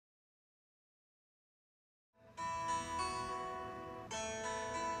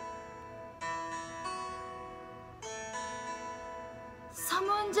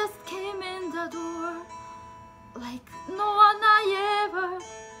someone just came in the door, like no one I ever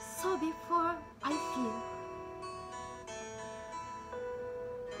saw before. I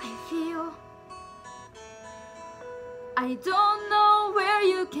feel I don't know where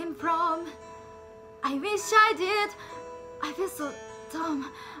you came from. I wish I did. I feel so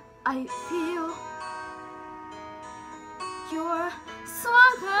dumb. I feel your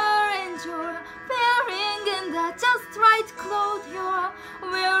swagger and you're wearing in the just right clothes. You're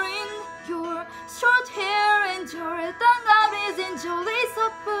wearing your short hair and your dungarees and your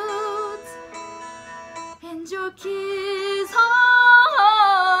lace-up boots and your keys.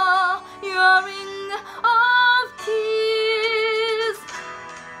 Oh, your ring of keys.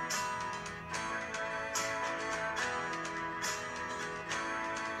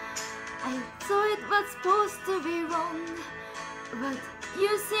 I thought it was supposed to be wrong, but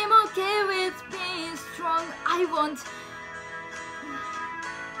you seem okay with being strong. I want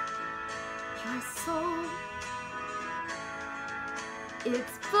your soul.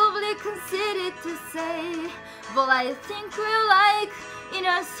 It's probably conceited to say, but I think we like in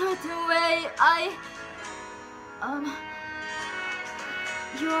a certain way.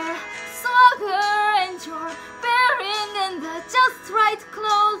 Your swagger and you're wearing in the just right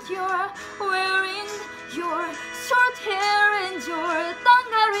clothes. You're wearing your short hair and your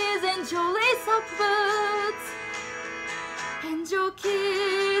dungarees and your lace-up boots and your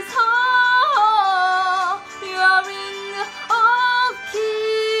keys. Oh, your ring of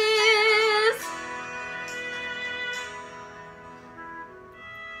keys.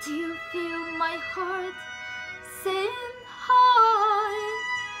 Do you feel my heart saying hi?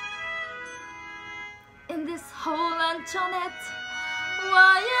 In this whole Antoinette,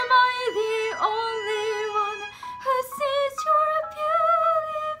 why am I the only one who sees you're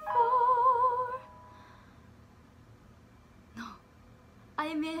beautiful? No, I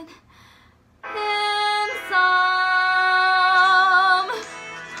mean handsome.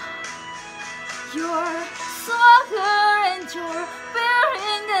 Your swagger and you're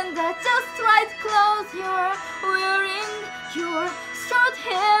wearing in the just right clothes. You're wearing your short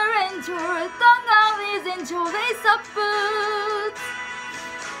hair and your dungarees and your lace-up boots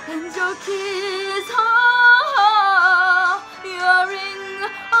and your keys.